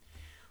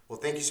Well,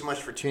 thank you so much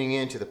for tuning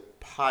in to the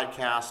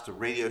podcast, the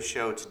radio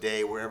show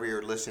today, wherever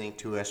you're listening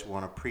to us. We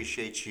want to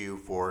appreciate you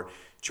for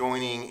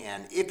joining,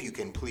 and if you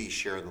can, please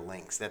share the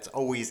links. That's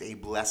always a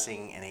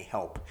blessing and a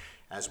help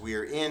as we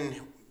are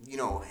in,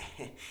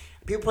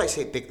 people probably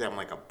think that I'm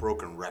like a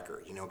broken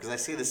record, because I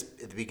say this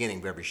at the beginning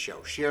of every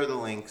show, share the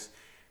links,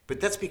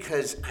 but that's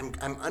because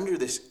I'm under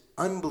this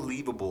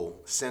unbelievable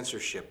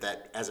censorship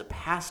that as a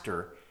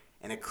pastor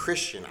and a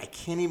Christian, I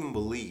can't even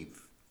believe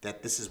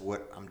that this is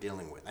what I'm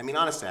dealing with. I mean,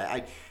 honestly,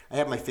 I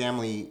have my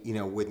family,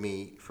 with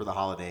me for the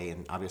holiday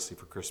and obviously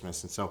for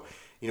Christmas. And so,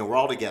 we're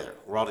all together.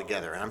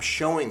 And I'm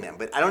showing them,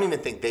 but I don't even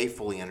think they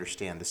fully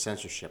understand the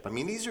censorship. I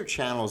mean, these are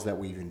channels that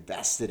we've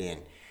invested in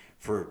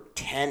for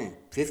 10,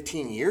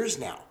 15 years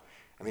now.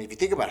 I mean, if you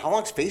think about it, how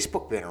long's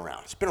Facebook been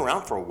around? It's been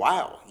around for a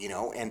while,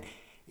 and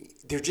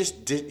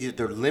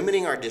they're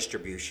limiting our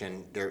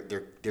distribution.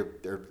 They're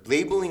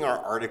labeling our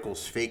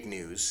articles fake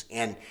news,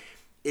 and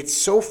it's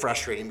so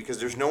frustrating because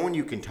there's no one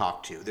you can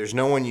talk to. There's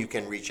no one you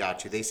can reach out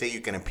to. They say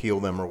you can appeal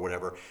them or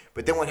whatever.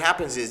 But then what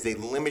happens is they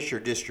limit your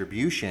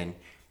distribution.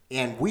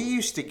 And we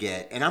used to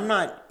get, and I'm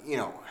not,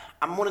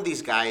 I'm one of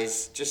these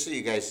guys, just so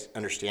you guys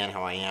understand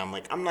how I am.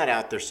 Like, I'm not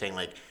out there saying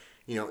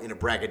in a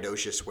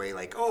braggadocious way,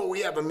 like, oh,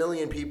 we have 1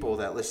 million people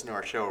that listen to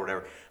our show or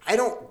whatever. I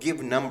don't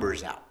give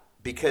numbers out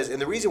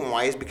and the reason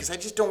why is because I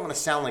just don't want to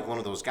sound like one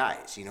of those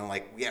guys,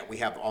 we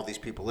have all these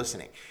people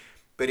listening.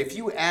 But if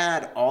you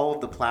add all of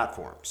the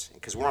platforms,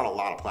 because we're on a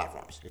lot of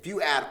platforms, if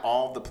you add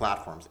all of the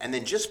platforms and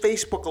then just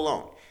Facebook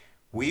alone,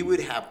 we would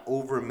have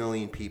over 1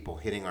 million people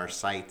hitting our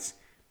sites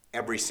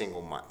every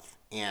single month.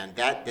 And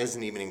that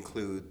doesn't even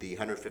include the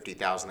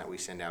 150,000 that we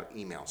send out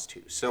emails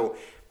to. So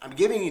I'm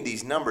giving you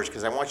these numbers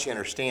because I want you to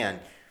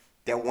understand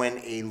that when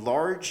a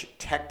large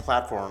tech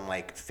platform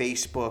like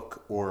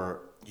Facebook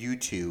or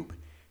YouTube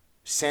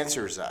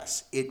censors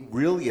us, it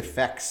really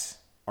affects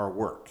our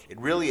work. It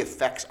really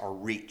affects our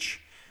reach.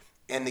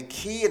 And the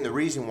key and the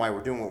reason why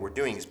we're doing what we're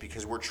doing is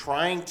because we're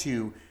trying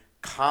to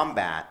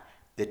combat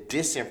the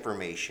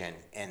disinformation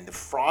and the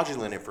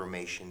fraudulent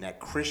information that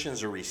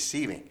Christians are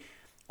receiving.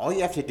 All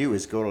you have to do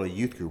is go to a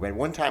youth group. At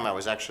one time, I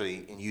was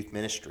actually in youth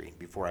ministry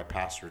before I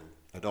pastored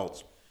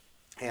adults.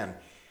 And,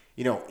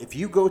 if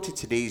you go to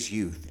today's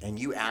youth and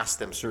you ask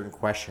them certain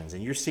questions,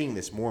 and you're seeing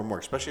this more and more,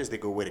 especially as they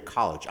go away to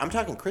college. I'm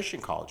talking Christian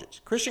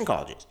colleges.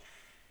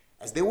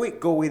 As they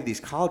go away to these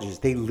colleges,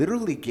 they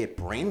literally get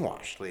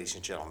brainwashed, ladies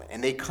and gentlemen.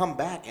 And they come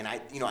back, and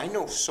I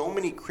know so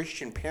many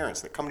Christian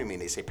parents that come to me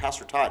and they say,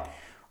 Pastor Todd,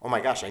 oh my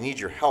gosh, I need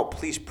your help.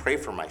 Please pray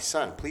for my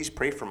son. Please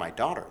pray for my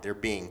daughter. They're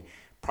being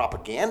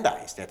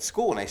propagandized at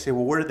school. And I say,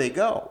 well, where do they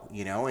go?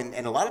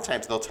 And a lot of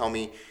times they'll tell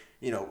me,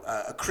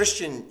 a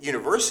Christian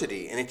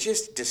university. And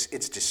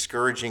it's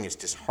discouraging, it's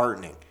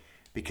disheartening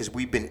because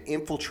we've been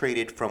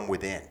infiltrated from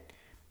within.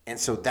 And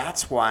so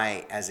that's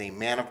why, as a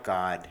man of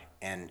God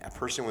and a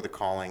person with a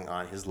calling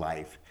on his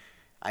life,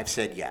 I've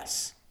said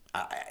yes.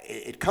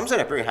 It comes at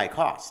a very high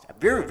cost, a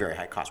very, very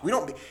high cost. We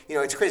don't,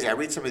 it's crazy. I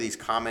read some of these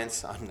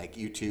comments on like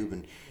YouTube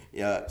and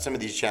some of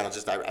these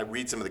channels. I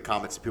read some of the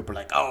comments and people are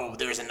like, oh,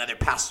 there's another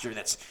pastor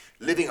that's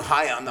living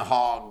high on the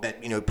hog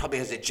that, probably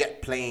has a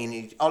jet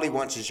plane. All he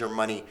wants is your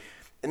money.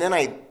 And then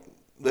I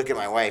look at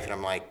my wife and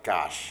I'm like,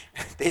 gosh,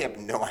 they have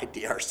no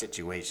idea our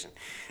situation.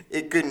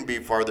 It couldn't be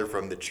farther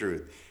from the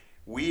truth.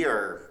 We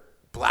are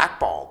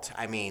blackballed.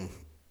 I mean,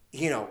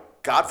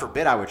 God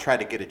forbid I would try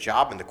to get a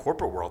job in the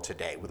corporate world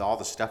today with all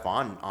the stuff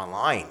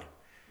online.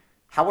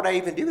 How would I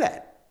even do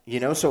that?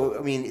 So,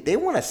 I mean, they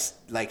want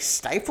to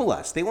stifle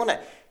us. They want to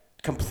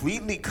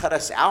completely cut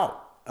us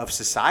out of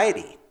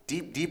society,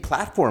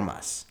 deplatform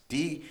us,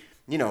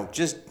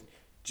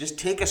 just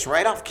take us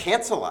right off,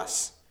 cancel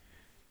us.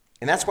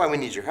 And that's why we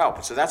need your help.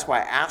 And so that's why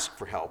I ask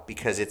for help,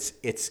 because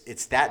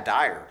it's that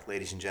dire,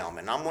 ladies and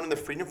gentlemen. I'm one of the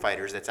freedom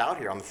fighters that's out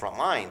here on the front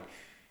line.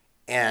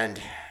 And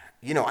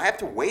I have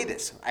to weigh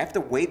this. I have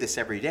to weigh this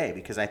every day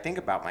because I think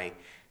about my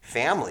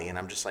family and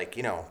I'm just like,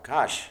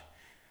 gosh,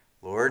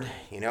 Lord,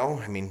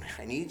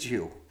 I need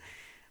you.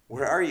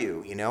 Where are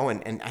you?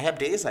 And I have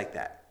days like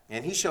that.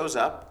 And he shows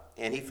up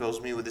and he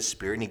fills me with his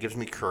spirit and he gives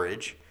me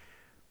courage.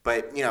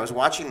 But, I was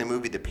watching the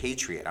movie The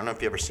Patriot. I don't know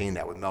if you've ever seen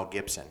that with Mel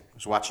Gibson. I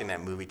was watching that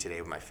movie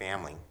today with my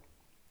family.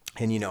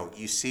 And,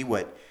 you see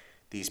what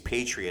these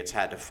patriots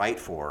had to fight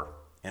for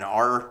in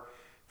our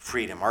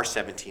freedom, our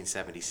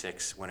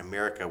 1776, when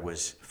America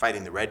was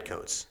fighting the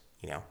redcoats,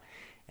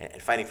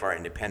 and fighting for our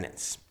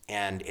independence.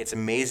 And it's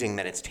amazing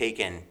that it's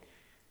taken,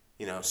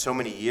 so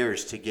many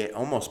years to get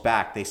almost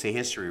back. They say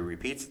history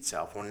repeats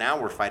itself. Well, now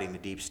we're fighting the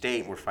deep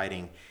state. We're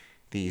fighting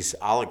these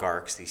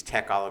oligarchs, these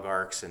tech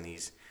oligarchs, and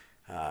these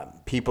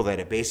people that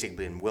have basically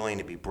been willing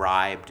to be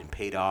bribed and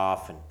paid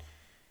off. And,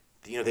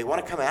 they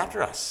want to come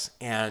after us.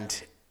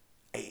 And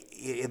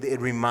it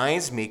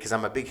reminds me, because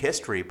I'm a big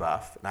history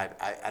buff, and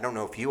I don't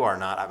know if you are or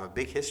not, I'm a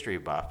big history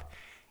buff,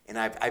 and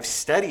I've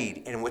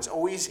studied, and what's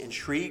always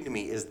intrigued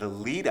me is the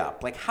lead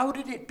up. Like, how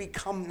did it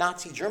become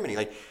Nazi Germany?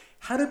 Like,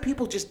 how did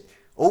people just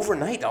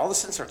overnight all of a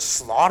sudden start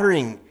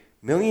slaughtering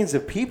millions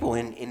of people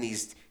in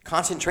these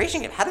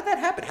concentration camp. How did that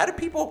happen? How did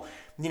people,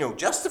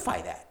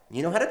 justify that?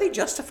 How did they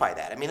justify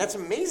that? I mean, that's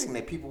amazing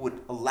that people would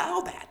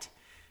allow that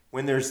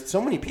when there's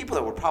so many people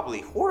that were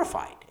probably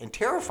horrified and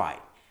terrified.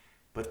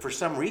 But for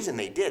some reason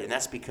they did, and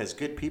that's because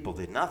good people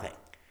did nothing.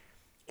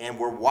 And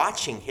we're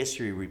watching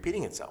history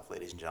repeating itself,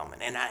 ladies and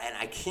gentlemen. And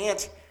I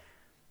can't,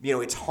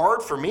 it's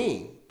hard for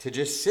me to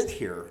just sit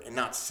here and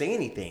not say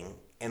anything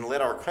and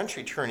let our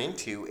country turn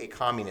into a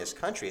communist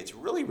country. It's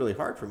really, really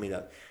hard for me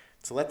to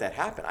let that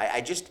happen.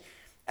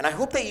 And I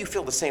hope that you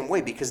feel the same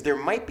way, because there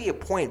might be a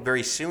point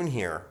very soon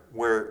here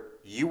where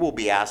you will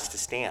be asked to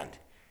stand.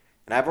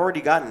 And I've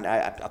already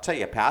I'll tell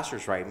you,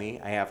 pastors write me,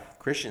 I have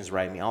Christians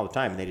write me all the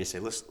time, and they just say,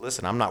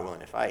 listen, I'm not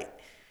willing to fight.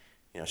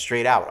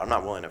 Straight out, I'm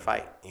not willing to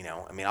fight.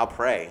 I'll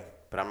pray,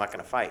 but I'm not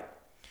going to fight.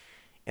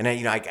 And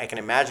I can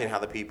imagine how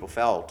the people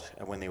felt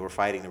when they were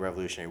fighting the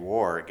Revolutionary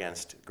War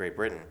against Great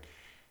Britain.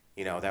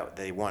 That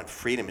they want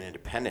freedom and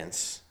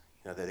independence,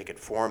 that they could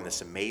form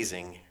this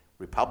amazing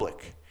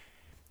republic.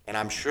 And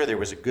I'm sure there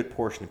was a good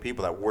portion of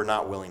people that were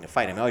not willing to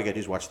fight. All you got to do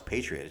is watch The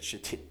Patriot.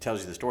 It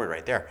tells you the story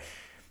right there.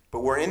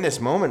 But we're in this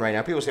moment right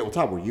now. People say, well,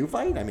 Todd, will you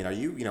fight? Are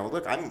you,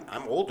 look,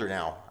 I'm older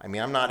now. I'm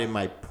not in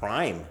my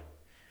prime.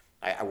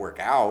 I work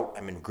out.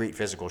 I'm in great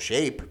physical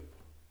shape.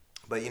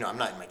 But, I'm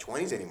not in my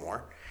 20s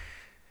anymore.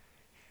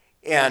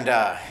 And,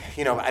 I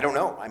don't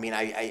know.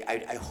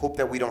 I hope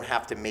that we don't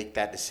have to make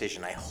that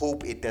decision. I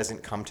hope it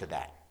doesn't come to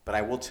that. But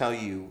I will tell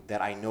you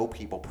that I know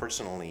people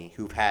personally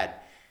who've had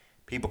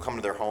people come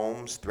to their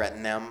homes,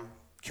 threaten them,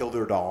 kill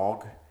their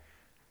dog.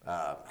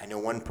 I know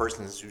one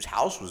person whose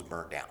house was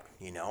burned down.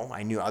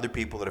 I knew other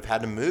people that have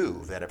had to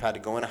move, that have had to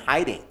go into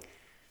hiding.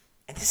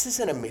 And this is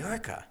in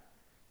America.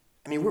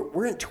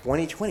 We're in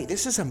 2020.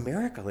 This is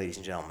America, ladies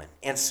and gentlemen.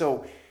 And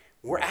so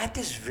we're at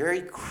this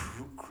very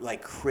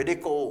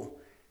critical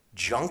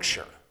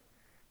juncture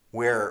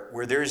where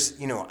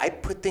there's, I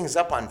put things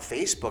up on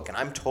Facebook and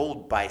I'm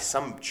told by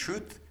some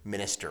truth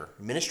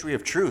ministry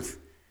of truth,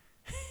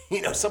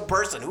 some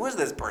person, who is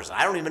this person?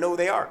 I don't even know who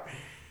they are.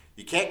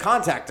 You can't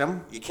contact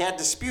them. You can't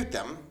dispute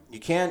them. You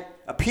can't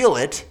appeal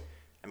it.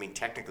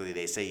 Technically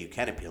they say you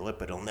can appeal it,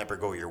 but it'll never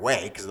go your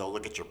way because they'll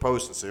look at your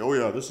post and say, oh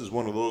yeah, this is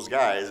one of those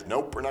guys.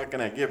 Nope, we're not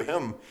going to give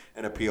him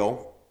an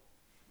appeal.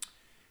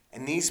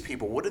 And these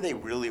people, what do they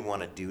really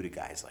want to do to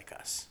guys like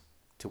us,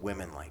 to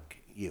women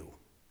like you,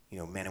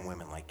 men and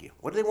women like you?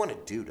 What do they want to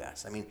do to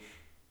us?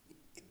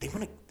 They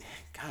want to,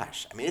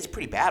 it's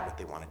pretty bad what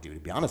they want to do, to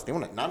be honest. They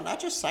want to not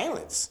just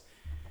silence,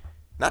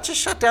 not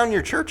just shut down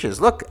your churches.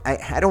 Look,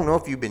 I don't know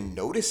if you've been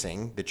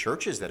noticing the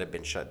churches that have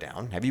been shut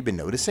down. Have you been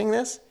noticing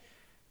this?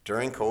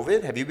 During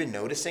COVID, have you been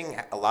noticing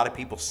a lot of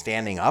people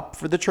standing up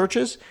for the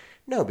churches?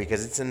 No,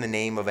 because it's in the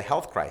name of a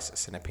health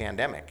crisis and a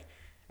pandemic.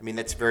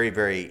 That's very,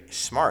 very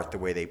smart the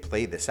way they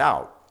play this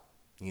out.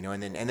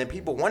 And then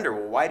people wonder,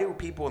 well, why do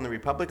people in the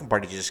Republican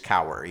Party just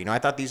cower? I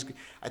thought the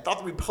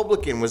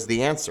Republican was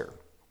the answer.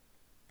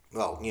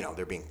 Well,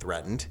 they're being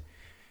threatened.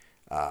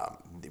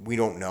 We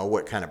don't know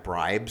what kind of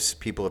bribes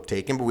people have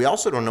taken, but we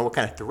also don't know what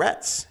kind of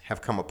threats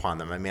have come upon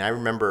them. I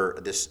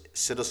remember this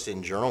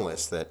citizen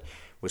journalist that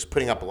was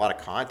putting up a lot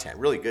of content,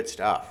 really good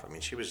stuff.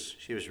 She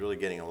was really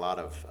getting a lot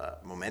of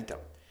momentum.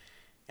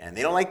 And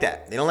they don't like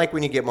that. They don't like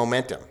when you get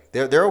momentum.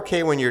 They're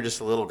okay when you're just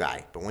a little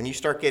guy. But when you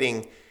start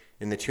getting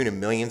in the tune of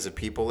millions of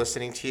people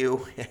listening to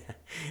you,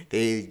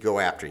 they go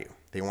after you.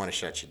 They want to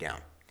shut you down.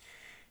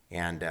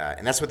 And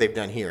that's what they've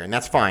done here. And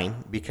that's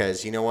fine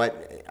because, you know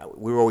what?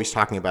 We were always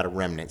talking about a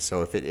remnant.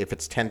 So if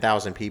it's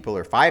 10,000 people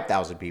or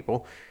 5,000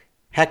 people,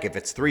 heck, if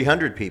it's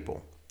 300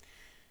 people,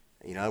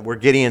 we're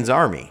Gideon's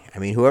army.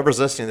 Whoever's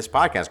listening to this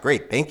podcast,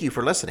 great. Thank you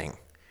for listening.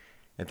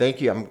 And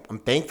thank you. I'm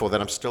thankful that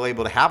I'm still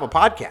able to have a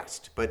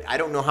podcast. But I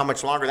don't know how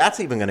much longer that's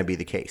even going to be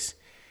the case.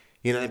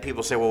 Then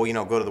people say, well,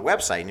 go to the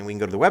website, and we can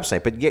go to the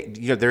website.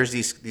 But there's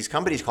these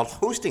companies called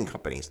hosting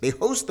companies. They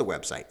host the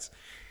websites.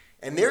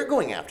 And they're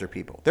going after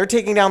people. They're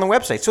taking down the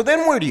website. So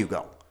then where do you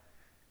go?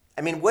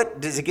 What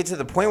does it get to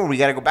the point where we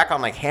got to go back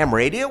on ham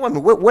radio?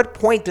 What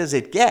point does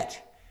it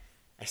get?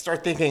 I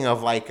start thinking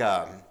of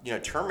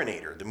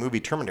Terminator, the movie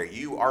Terminator.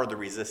 You are the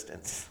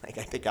resistance. I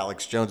think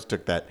Alex Jones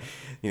took that.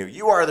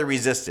 You are the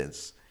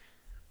resistance.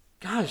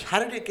 Gosh, how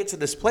did it get to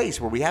this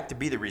place where we have to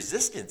be the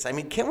resistance?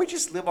 Can't we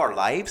just live our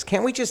lives?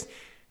 Can't we just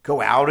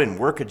go out and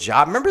work a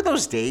job? Remember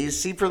those days?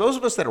 See, for those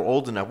of us that are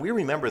old enough, we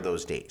remember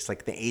those days,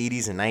 like the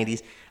 80s and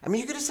 90s.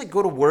 You could just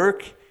go to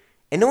work,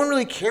 and no one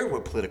really cared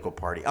what political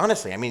party.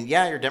 Honestly,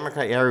 yeah, you're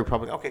Democrat, yeah, you're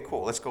Republican. Okay,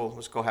 cool. Let's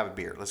go have a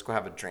beer. Let's go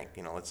have a drink.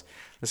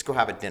 Let's go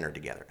have a dinner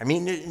together.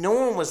 No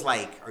one was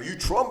like, are you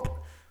Trump?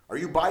 Are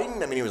you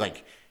Biden? It was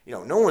like, no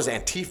one was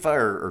Antifa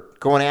or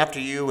going after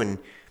you. And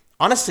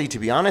honestly, to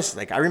be honest,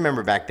 I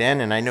remember back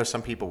then, and I know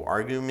some people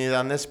argue with me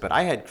on this, but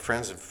I had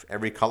friends of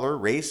every color,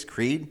 race,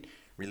 creed,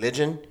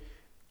 religion,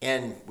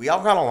 and we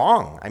all got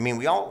along.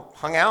 We all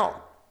hung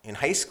out. In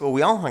high school,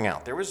 we all hung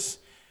out. There was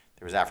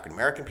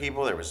African-American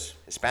people, there was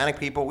Hispanic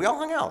people, we all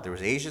hung out. There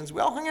was Asians, we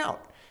all hung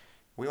out.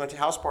 We went to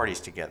house parties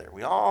together.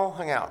 We all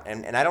hung out.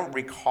 And I don't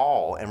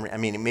recall,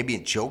 maybe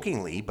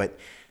jokingly, but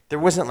There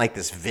wasn't like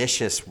this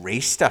vicious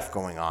race stuff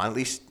going on, at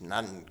least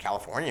not in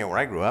California where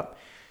I grew up.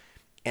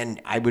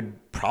 And I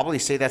would probably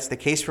say that's the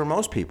case for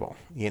most people.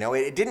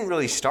 It didn't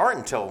really start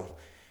until,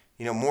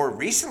 more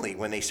recently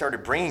when they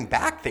started bringing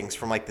back things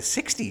from like the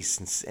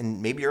 60s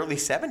and maybe early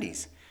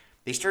 70s.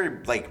 They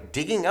started like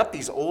digging up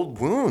these old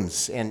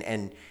wounds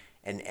and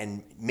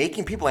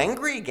making people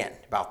angry again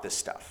about this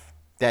stuff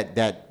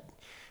that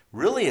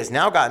really has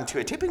now gotten to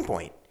a tipping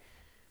point.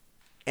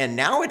 And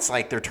now it's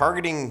like they're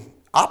targeting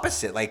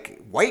opposite.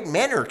 Like white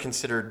men are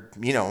considered,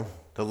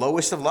 the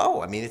lowest of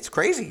low. I mean, it's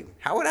crazy.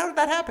 How did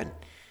that happen?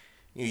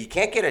 You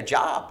can't get a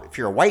job if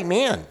you're a white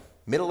man,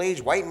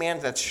 middle-aged white man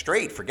that's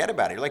straight. Forget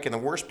about it. You're like in the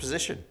worst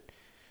position.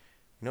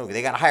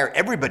 They got to hire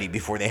everybody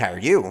before they hire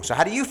you. So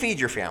how do you feed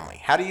your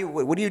family?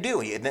 What do you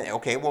do?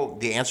 Okay, well,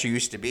 the answer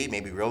used to be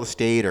maybe real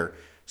estate or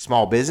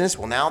small business.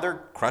 Well, now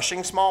they're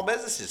crushing small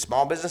businesses.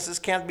 Small businesses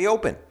can't be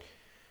open.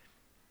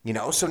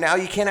 So now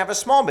you can't have a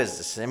small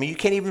business. I mean, you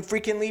can't even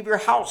freaking leave your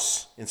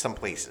house in some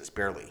places,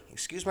 barely.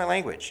 Excuse my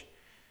language.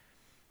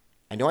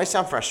 I know I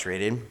sound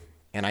frustrated.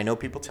 And I know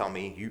people tell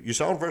me, you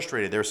sound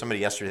frustrated. There was somebody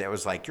yesterday that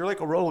was like, you're like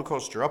a roller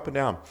coaster, up and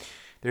down.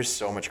 There's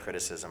so much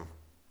criticism.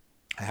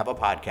 I have a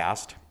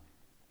podcast,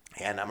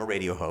 and I'm a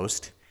radio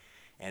host.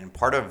 And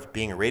part of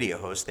being a radio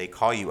host, they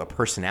call you a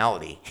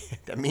personality.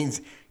 That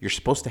means you're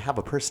supposed to have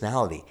a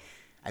personality.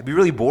 I'd be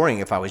really boring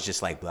if I was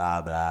just like,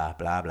 blah, blah,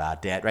 blah, blah,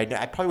 dead. Right?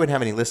 I probably wouldn't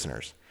have any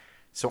listeners.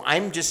 So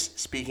I'm just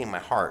speaking my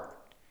heart.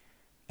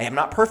 I am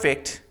not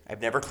perfect.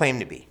 I've never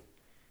claimed to be.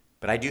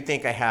 But I do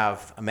think I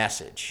have a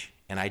message.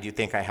 And I do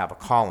think I have a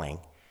calling,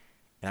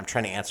 and I'm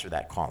trying to answer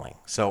that calling.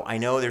 So I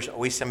know there's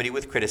always somebody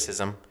with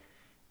criticism,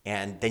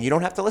 and then you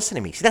don't have to listen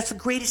to me. See, that's the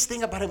greatest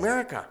thing about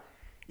America,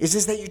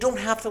 is that you don't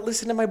have to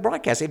listen to my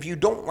broadcast. If you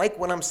don't like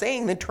what I'm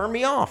saying, then turn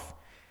me off.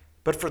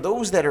 But for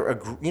those that are,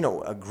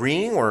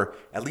 agreeing or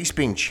at least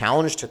being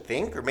challenged to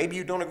think, or maybe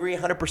you don't agree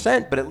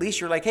 100%, but at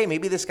least you're like, hey,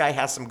 maybe this guy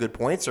has some good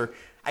points, or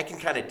I can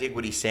kind of dig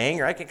what he's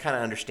saying, or I can kind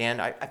of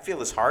understand. I feel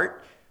his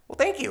heart. Well,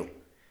 thank you.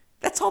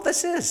 That's all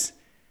this is.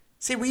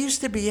 See, we used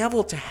to be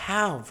able to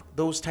have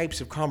those types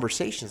of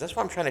conversations. That's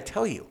what I'm trying to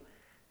tell you.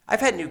 I've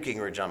had Newt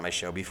Gingrich on my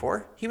show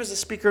before. He was the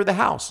Speaker of the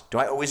House. Do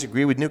I always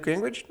agree with Newt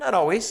Gingrich? Not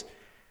always.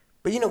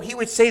 But, he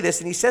would say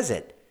this, and he says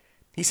it.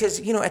 He says,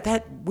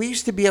 we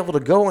used to be able to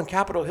go on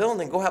Capitol Hill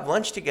and then go have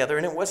lunch together,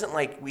 and it wasn't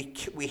like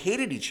we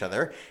hated each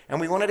other and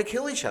we wanted to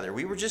kill each other.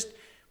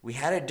 We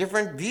had a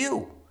different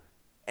view,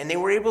 and they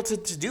were able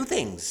to do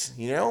things.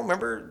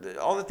 Remember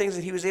all the things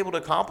that he was able to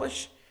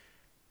accomplish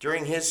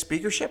during his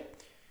speakership?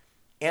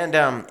 And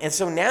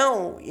so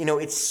now,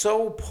 it's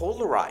so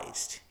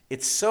polarized.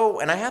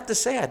 And I have to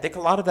say, I think a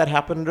lot of that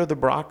happened under the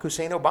Barack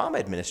Hussein Obama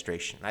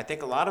administration. I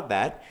think a lot of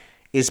that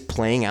is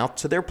playing out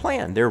to their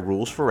plan, their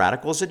rules for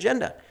radicals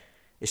agenda,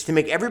 is to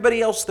make everybody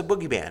else the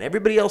boogeyman,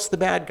 everybody else the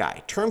bad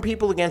guy, turn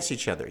people against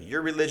each other,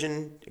 your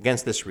religion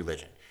against this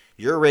religion,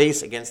 your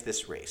race against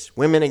this race,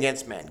 women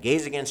against men,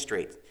 gays against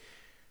straight.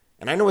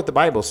 And I know what the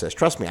Bible says.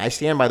 Trust me, I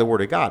stand by the word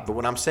of God. But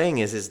what I'm saying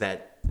is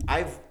that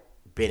I've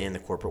been in the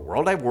corporate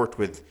world. I've worked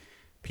with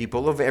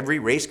people of every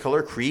race,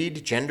 color,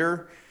 creed,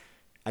 gender,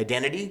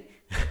 identity.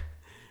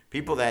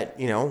 People that,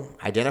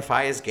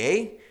 identify as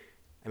gay.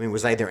 I mean,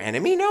 was I their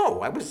enemy?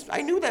 No,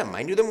 I knew them.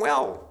 I knew them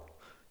well.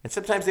 And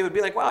sometimes they would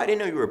be like, wow, I didn't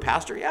know you were a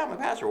pastor. Yeah, I'm a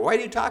pastor. Why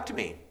do you talk to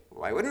me?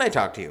 Why wouldn't I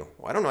talk to you?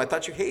 Well, I don't know. I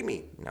thought you hate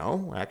me.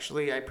 No,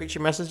 actually, I preach a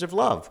message of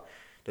love.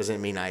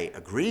 Doesn't mean I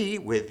agree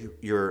with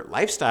your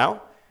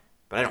lifestyle,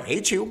 but I don't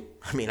hate you.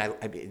 I mean,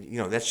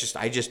 that's just,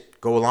 I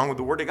just go along with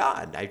the word of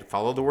God. I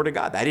follow the word of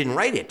God. I didn't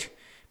write it.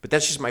 But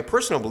that's just my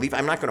personal belief.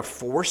 I'm not going to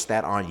force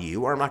that on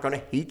you, or I'm not going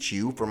to hate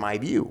you for my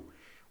view.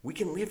 We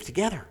can live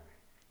together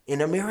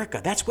in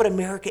America. That's what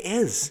America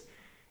is.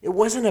 It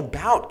wasn't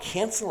about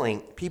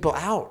canceling people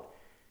out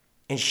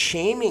and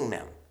shaming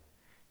them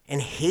and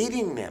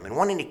hating them and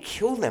wanting to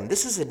kill them.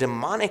 This is a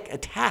demonic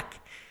attack.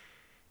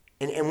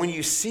 And when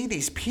you see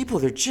these people,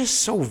 they're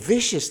just so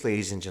vicious,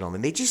 ladies and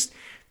gentlemen. They just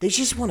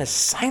want to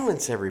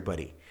silence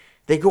everybody.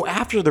 They go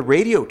after the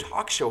radio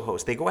talk show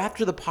hosts. They go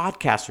after the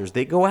podcasters.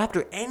 They go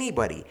after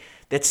anybody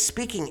that's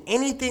speaking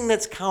anything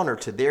that's counter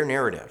to their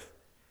narrative.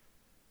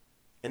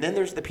 And then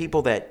there's the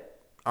people that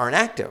aren't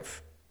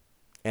active.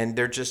 And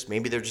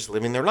maybe they're just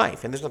living their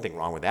life. And there's nothing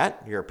wrong with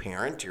that. You're a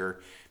parent.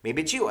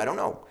 Maybe it's you. I don't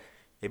know.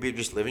 Maybe you're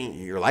just living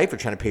your life. You're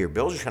trying to pay your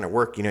bills. You're trying to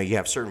work. You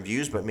have certain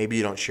views, but maybe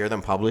you don't share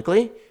them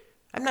publicly.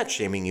 I'm not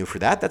shaming you for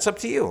that. That's up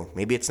to you.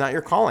 Maybe it's not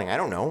your calling. I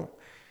don't know.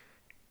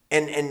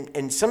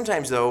 And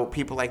sometimes, though,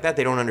 people like that,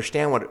 they don't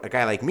understand what a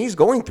guy like me is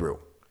going through.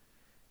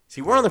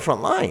 See, we're on the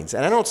front lines.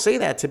 And I don't say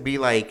that to be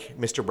like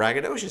Mr.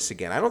 Braggadocious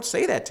again. I don't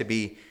say that to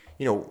be,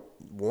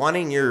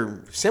 wanting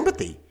your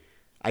sympathy.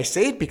 I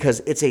say it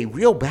because it's a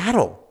real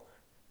battle.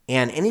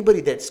 And anybody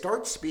that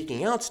starts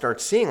speaking out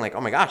starts seeing like,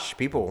 oh my gosh,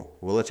 people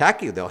will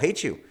attack you. They'll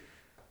hate you.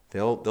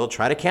 They'll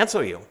try to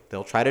cancel you.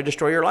 They'll try to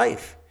destroy your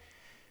life.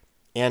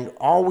 And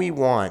all we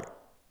want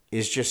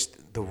is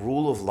just the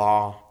rule of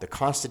law, the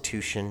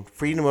Constitution,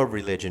 freedom of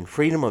religion,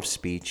 freedom of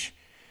speech,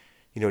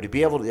 To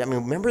be able to,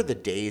 remember the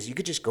days you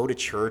could just go to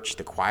church,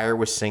 the choir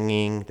was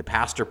singing, the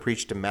pastor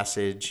preached a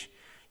message,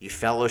 you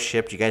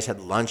fellowshipped, you guys had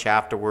lunch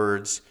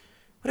afterwards.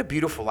 What a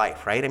beautiful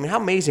life, right? How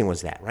amazing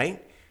was that,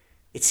 right?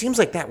 It seems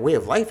like that way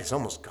of life is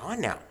almost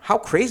gone now. How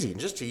crazy in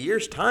just a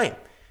year's time.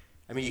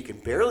 You can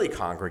barely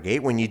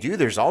congregate. When you do,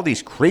 there's all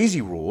these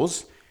crazy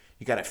rules.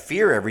 You got to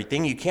fear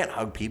everything. You can't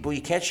hug people.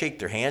 You can't shake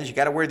their hands. You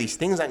got to wear these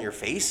things on your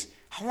face.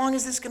 How long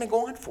is this going to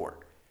go on for?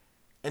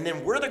 And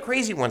then we're the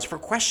crazy ones for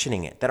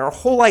questioning it, that our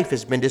whole life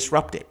has been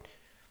disrupted.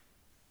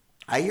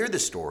 I hear the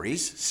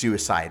stories,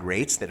 suicide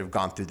rates that have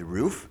gone through the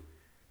roof.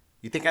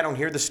 You think I don't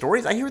hear the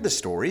stories? I hear the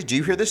stories. Do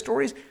you hear the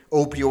stories?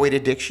 Opioid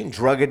addiction,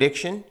 drug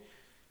addiction,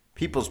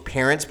 people's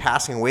parents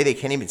passing away. They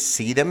can't even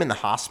see them in the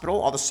hospital.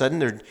 All of a sudden,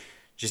 they're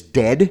just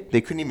dead. They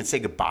couldn't even say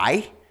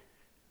goodbye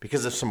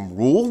because of some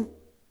rule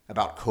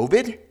about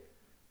COVID.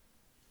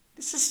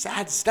 This is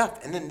sad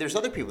stuff. And then there's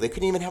other people. They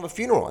couldn't even have a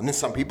funeral. And then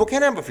some people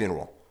can have a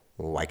funeral.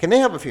 Well, why can they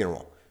have a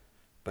funeral?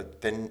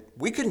 But then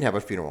we couldn't have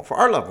a funeral for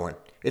our loved one.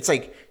 It's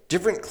like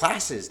different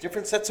classes,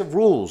 different sets of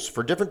rules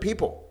for different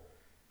people.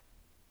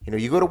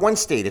 You go to one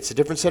state, it's a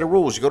different set of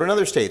rules. You go to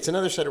another state, it's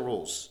another set of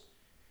rules.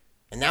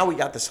 And now we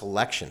got this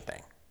election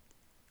thing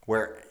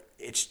where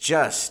it's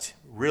just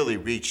really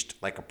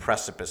reached like a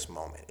precipice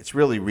moment. It's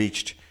really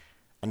reached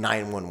a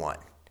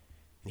 911.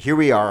 And here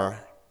we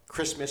are,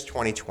 Christmas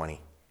 2020.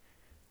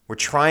 We're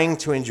trying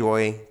to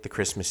enjoy the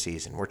Christmas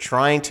season. We're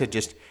trying to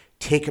just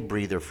take a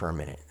breather for a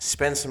minute,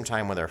 spend some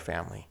time with our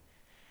family.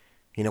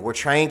 We're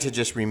trying to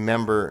just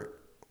remember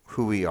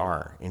who we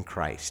are in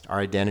Christ, our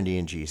identity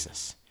in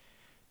Jesus,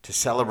 to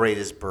celebrate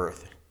his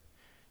birth,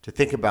 to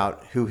think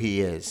about who he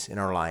is in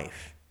our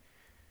life.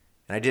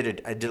 And I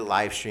did a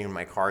live stream in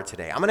my car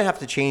today. I'm going to have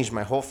to change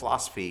my whole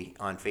philosophy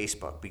on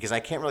Facebook because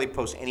I can't really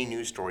post any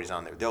news stories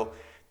on there.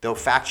 They'll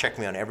fact check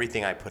me on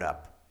everything I put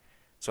up.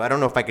 So I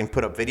don't know if I can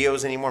put up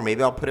videos anymore.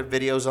 Maybe I'll put up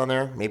videos on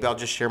there. Maybe I'll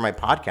just share my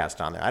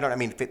podcast on there.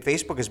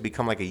 Facebook has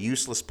become like a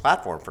useless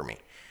platform for me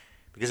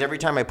because every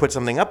time I put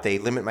something up, they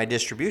limit my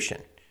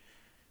distribution.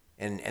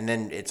 And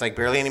then it's like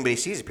barely anybody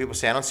sees it. People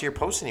say, I don't see your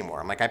posts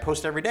anymore. I'm like, I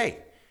post every day,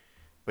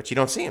 but you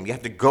don't see them. You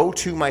have to go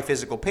to my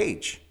physical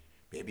page.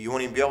 Maybe you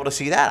won't even be able to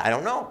see that. I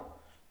don't know.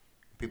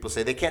 People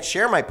say they can't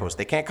share my post.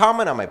 They can't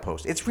comment on my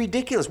post. It's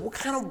ridiculous. What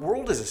kind of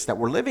world is this that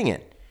we're living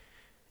in?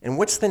 And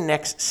what's the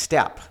next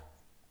step?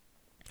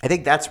 I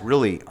think that's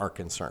really our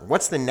concern.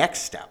 What's the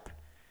next step?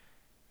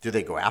 Do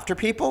they go after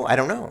people? I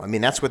don't know.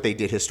 That's what they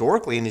did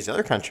historically in these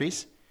other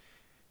countries.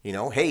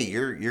 Hey,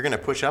 you're going to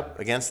push up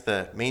against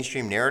the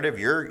mainstream narrative.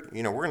 We're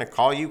going to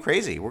call you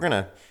crazy. We're going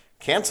to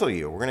cancel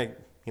you. We're going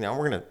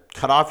to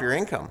cut off your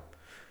income.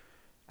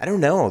 I don't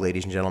know,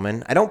 ladies and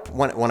gentlemen. I don't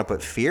want to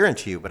put fear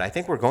into you, but I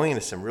think we're going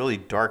into some really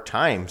dark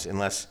times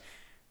unless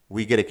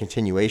we get a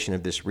continuation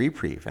of this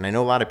reprieve. And I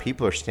know a lot of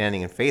people are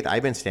standing in faith.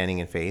 I've been standing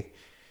in faith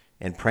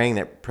and praying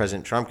that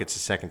President Trump gets a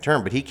second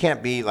term. But he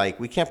can't be like,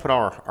 we can't put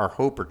our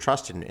hope or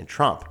trust in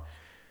Trump.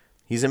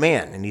 He's a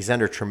man, and he's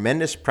under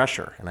tremendous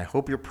pressure. And I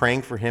hope you're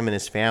praying for him and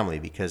his family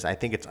because I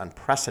think it's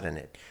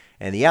unprecedented.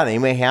 And yeah, they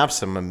may have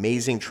some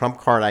amazing Trump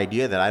card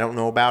idea that I don't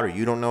know about or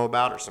you don't know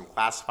about or some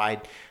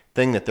classified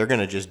thing that they're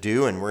going to just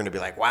do. And we're going to be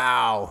like,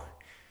 wow,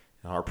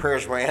 our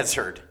prayers were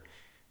answered.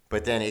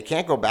 But then it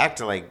can't go back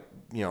to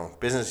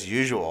business as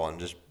usual and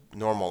just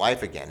normal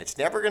life again. It's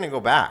never going to go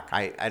back.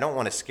 I don't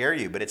want to scare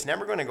you, but it's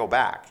never going to go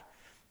back.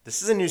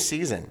 This is a new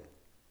season.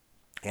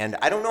 And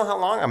I don't know how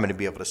long I'm going to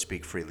be able to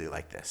speak freely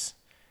like this.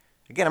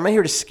 Again, I'm not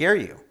here to scare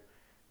you,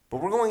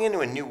 but we're going into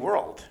a new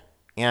world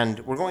and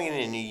we're going into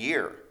a new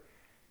year.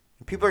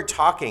 And people are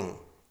talking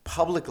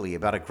publicly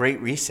about a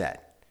great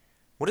reset.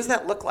 What does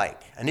that look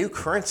like? A new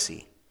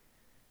currency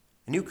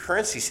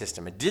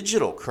system, a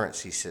digital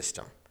currency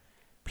system.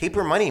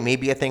 Paper money may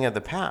be a thing of the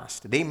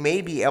past. They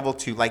may be able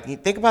to,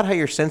 think about how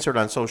you're censored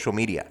on social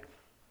media.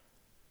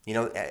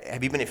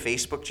 Have you been in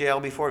Facebook jail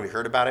before? Have you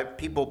heard about it?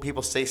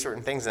 People say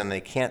certain things and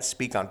they can't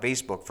speak on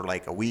Facebook for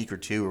like a week or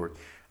two or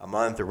a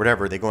month or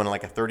whatever. They go into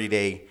like a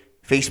 30-day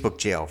Facebook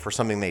jail for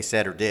something they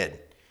said or did.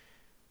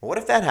 Well, what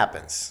if that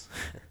happens?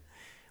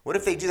 What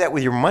if they do that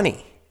with your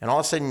money? And all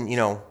of a sudden,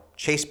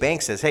 Chase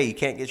Bank says, hey, you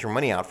can't get your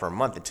money out for a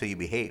month until you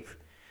behave.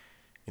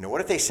 What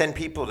if they send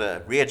people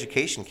to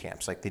re-education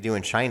camps like they do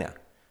in China?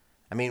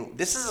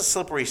 This is a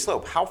slippery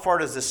slope. How far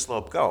does this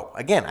slope go?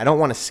 Again, I don't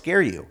want to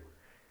scare you,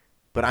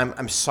 but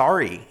I'm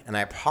sorry and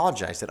I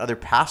apologize that other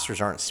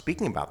pastors aren't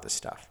speaking about this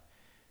stuff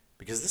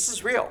because this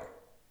is real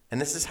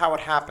and this is how it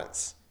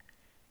happens.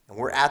 And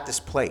we're at this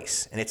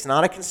place and it's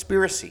not a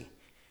conspiracy.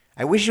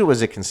 I wish it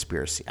was a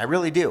conspiracy. I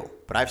really do.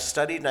 But I've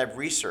studied and I've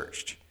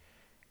researched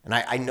and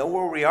I know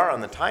where we are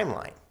on the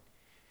timeline.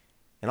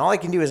 And all I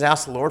can do is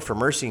ask the Lord for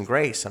mercy and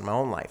grace on my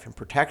own life and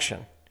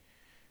protection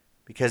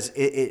because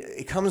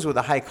it comes with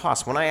a high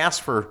cost. When I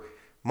ask for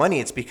money,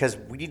 it's because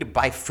we need to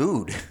buy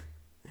food.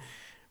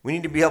 We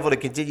need to be able to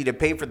continue to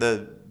pay for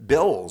the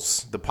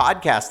bills, the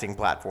podcasting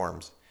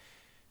platforms.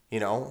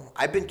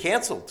 I've been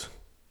canceled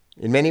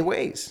in many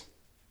ways.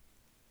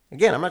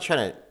 Again, I'm not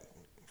trying to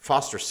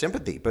foster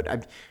sympathy,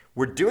 but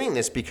we're doing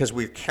this because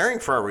we're caring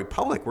for our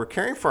republic. We're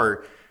caring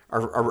for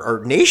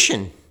our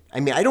nation. I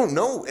mean, I don't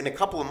know in a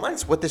couple of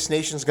months what this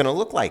nation's going to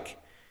look like.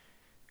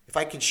 If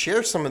I could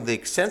share some of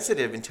the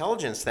sensitive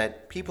intelligence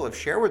that people have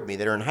shared with me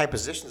that are in high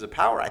positions of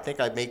power, I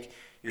think I'd make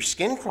your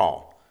skin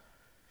crawl,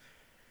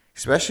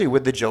 especially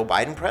with the Joe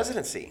Biden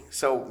presidency.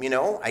 So,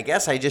 I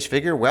guess I just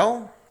figure,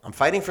 well, I'm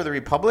fighting for the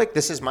Republic.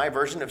 This is my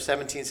version of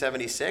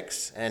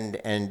 1776,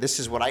 and this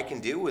is what I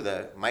can do with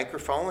a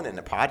microphone and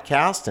a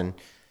podcast and,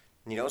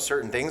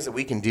 certain things that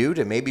we can do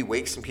to maybe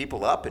wake some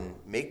people up and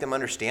make them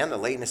understand the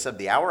lateness of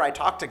the hour. I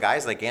talked to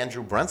guys like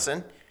Andrew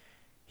Brunson.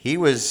 He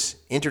was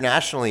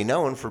internationally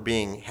known for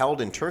being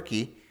held in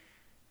Turkey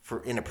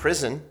in a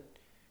prison,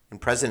 and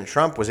President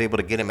Trump was able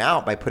to get him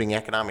out by putting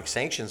economic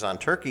sanctions on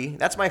Turkey.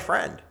 That's my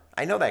friend.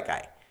 I know that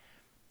guy.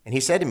 And he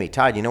said to me,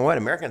 Todd, you know what?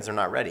 Americans are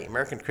not ready.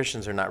 American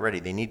Christians are not ready.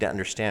 They need to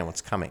understand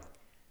what's coming.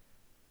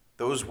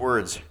 Those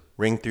words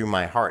ring through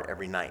my heart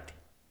every night.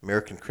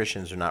 American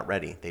Christians are not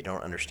ready. They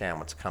don't understand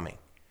what's coming.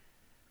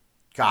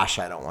 Gosh,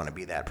 I don't want to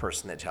be that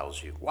person that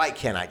tells you. Why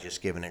can't I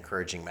just give an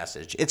encouraging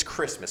message? It's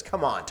Christmas.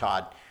 Come on,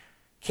 Todd.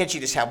 Can't you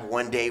just have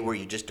one day where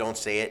you just don't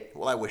say it?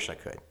 Well, I wish I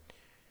could.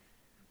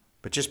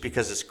 But just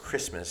because it's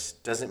Christmas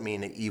doesn't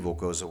mean that evil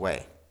goes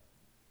away.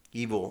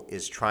 Evil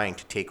is trying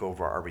to take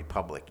over our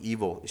republic.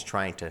 Evil is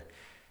trying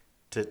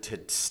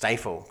to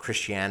stifle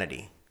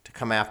Christianity, to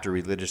come after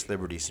religious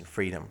liberties and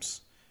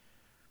freedoms.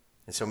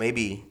 And so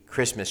maybe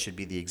Christmas should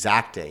be the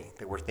exact day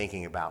that we're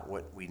thinking about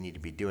what we need to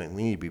be doing.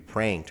 We need to be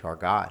praying to our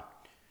God,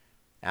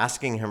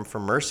 asking him for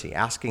mercy,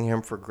 asking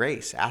him for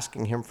grace,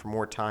 asking him for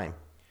more time,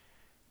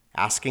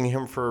 asking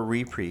him for a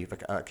reprieve,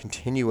 a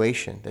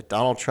continuation, that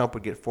Donald Trump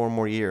would get 4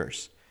 more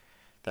years,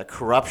 that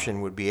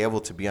corruption would be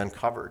able to be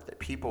uncovered, that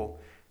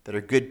people that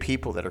are good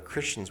people, that are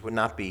Christians, would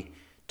not be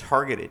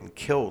targeted and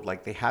killed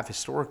like they have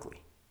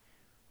historically,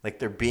 like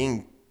they're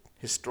being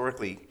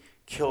historically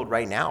killed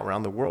right now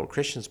around the world.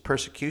 Christians'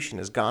 persecution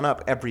has gone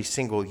up every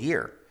single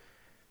year.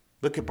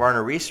 Look at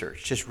Barna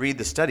Research. Just read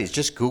the studies.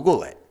 Just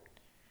Google it.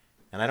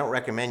 And I don't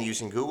recommend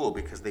using Google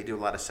because they do a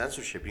lot of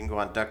censorship. You can go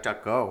on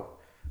DuckDuckGo, a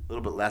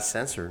little bit less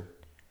censored,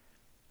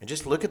 and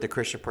just look at the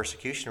Christian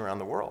persecution around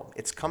the world.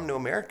 It's come to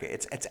America.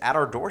 It's at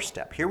our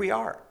doorstep. Here we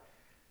are.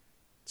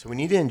 So we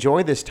need to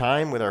enjoy this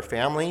time with our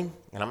family.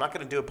 And I'm not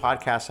going to do a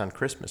podcast on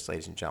Christmas,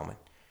 ladies and gentlemen.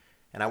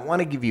 And I want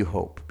to give you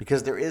hope,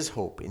 because there is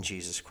hope in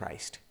Jesus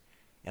Christ.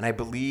 And I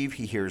believe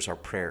he hears our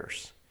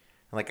prayers.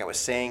 And like I was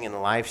saying in the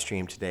live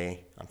stream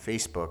today on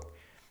Facebook,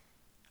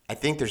 I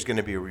think there's going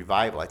to be a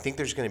revival. I think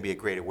there's going to be a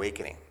great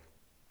awakening.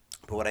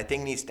 But what I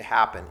think needs to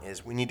happen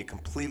is we need to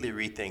completely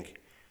rethink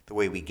the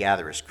way we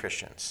gather as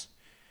Christians.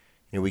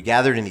 We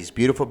gathered in these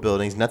beautiful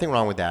buildings, nothing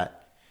wrong with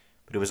that,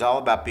 but it was all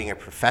about being a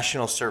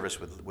professional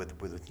service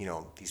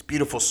with these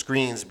beautiful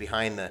screens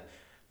behind the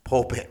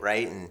pulpit,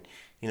 right? And,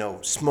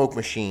 smoke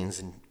machines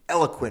and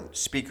eloquent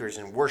speakers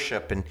and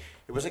worship, and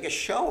it was like a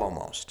show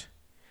almost.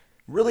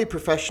 Really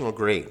professional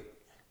grade.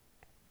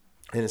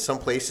 And in some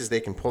places they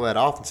can pull that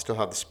off and still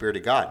have the Spirit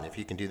of God. And if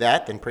you can do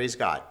that, then praise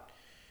God.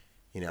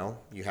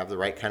 You have the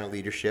right kind of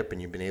leadership,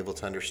 and you've been able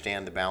to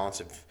understand the balance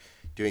of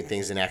doing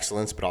things in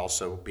excellence, but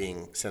also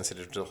being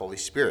sensitive to the Holy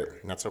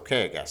Spirit. And that's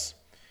okay, I guess.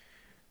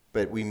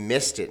 But we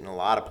missed it in a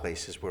lot of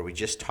places where we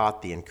just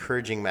taught the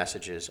encouraging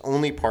messages,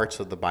 only parts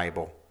of the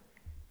Bible,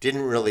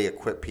 didn't really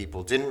equip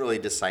people, didn't really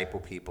disciple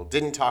people,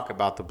 didn't talk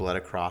about the blood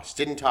of cross,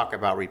 didn't talk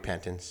about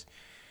repentance,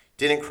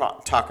 didn't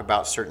talk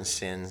about certain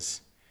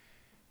sins.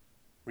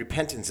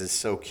 Repentance is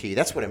so key.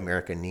 That's what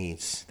America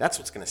needs. That's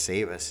what's going to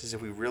save us, is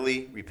if we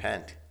really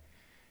repent.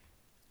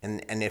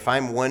 And if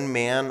I'm one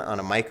man on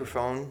a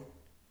microphone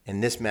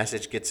and this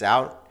message gets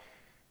out,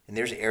 and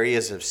there's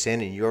areas of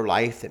sin in your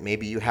life that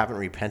maybe you haven't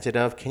repented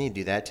of, can you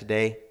do that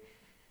today?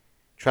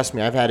 Trust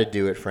me, I've had to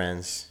do it,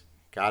 friends.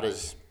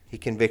 He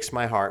convicts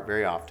my heart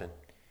very often.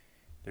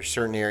 There's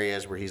certain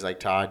areas where he's like,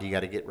 Todd, you got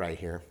to get right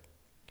here.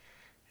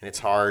 And it's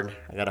hard.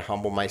 I got to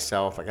humble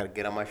myself. I got to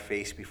get on my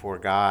face before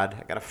God.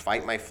 I got to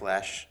fight my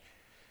flesh.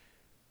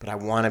 But I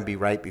want to be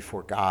right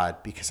before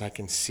God because I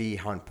can see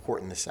how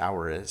important this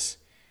hour is.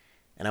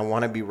 And I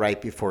want to be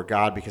right before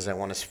God because I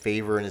want his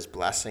favor and his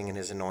blessing and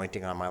his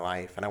anointing on my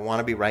life. And I want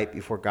to be right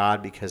before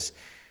God because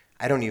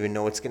I don't even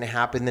know what's going to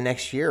happen the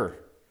next year.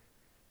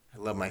 I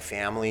love my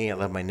family. I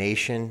love my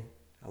nation.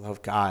 I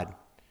love God.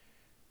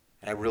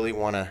 And I really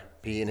want to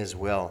be in his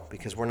will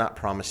because we're not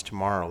promised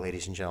tomorrow,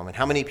 ladies and gentlemen.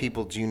 How many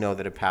people do you know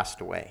that have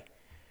passed away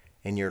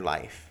in your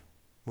life?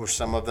 Were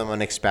some of them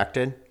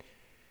unexpected?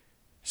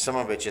 Some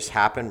of it just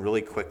happened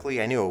really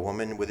quickly. I knew a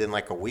woman within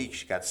like a week,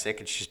 she got sick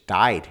and she just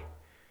died.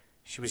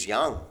 She was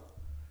young.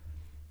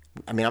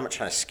 I mean, I'm not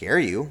trying to scare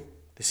you.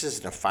 This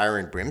isn't a fire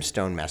and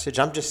brimstone message.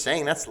 I'm just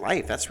saying that's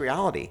life. That's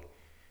reality.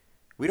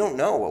 We don't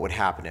know what would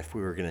happen if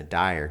we were going to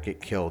die or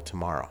get killed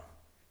tomorrow.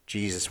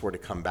 Jesus were to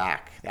come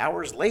back. The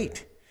hour is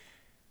late.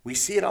 We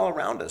see it all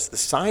around us. The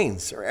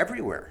signs are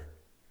everywhere.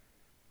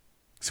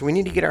 So we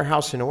need to get our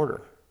house in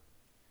order.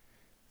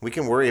 We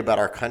can worry about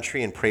our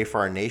country and pray for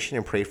our nation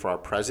and pray for our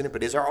president,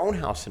 but is our own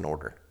house in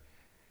order?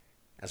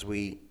 As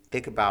we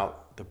think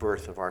about the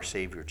birth of our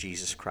Savior,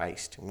 Jesus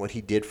Christ, and what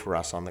he did for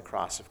us on the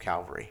cross of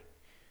Calvary.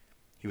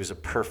 He was a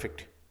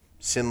perfect,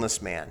 sinless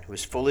man who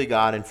was fully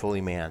God and fully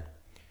man.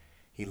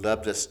 He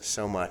loved us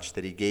so much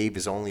that he gave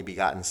his only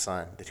begotten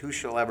Son, that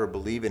whosoever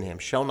believe in him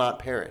shall not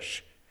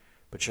perish,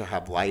 but shall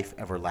have life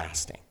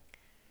everlasting.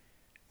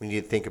 We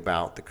need to think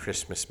about the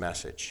Christmas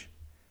message,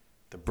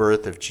 the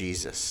birth of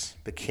Jesus,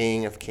 the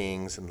King of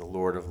kings and the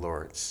Lord of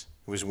lords,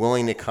 who was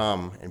willing to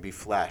come and be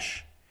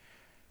flesh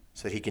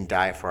so that he can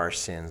die for our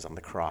sins on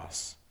the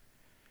cross.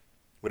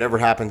 Whatever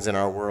happens in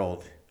our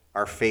world,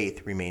 our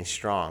faith remains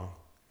strong.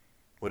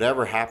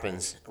 Whatever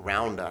happens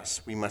around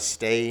us, we must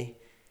stay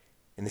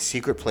in the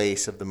secret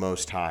place of the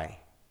Most High.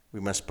 We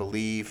must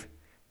believe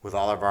with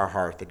all of our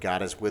heart that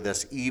God is with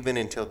us even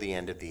until the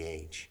end of the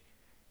age.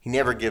 He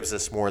never gives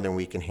us more than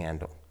we can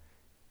handle,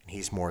 and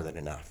he's more than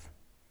enough.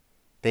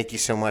 Thank you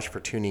so much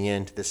for tuning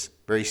in to this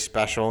very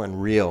special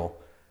and real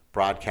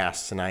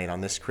broadcast tonight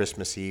on this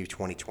Christmas Eve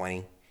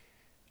 2020.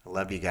 I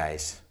love you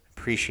guys.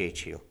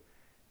 Appreciate you.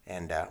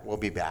 And we'll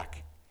be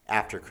back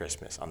after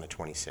Christmas on the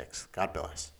 26th. God bless.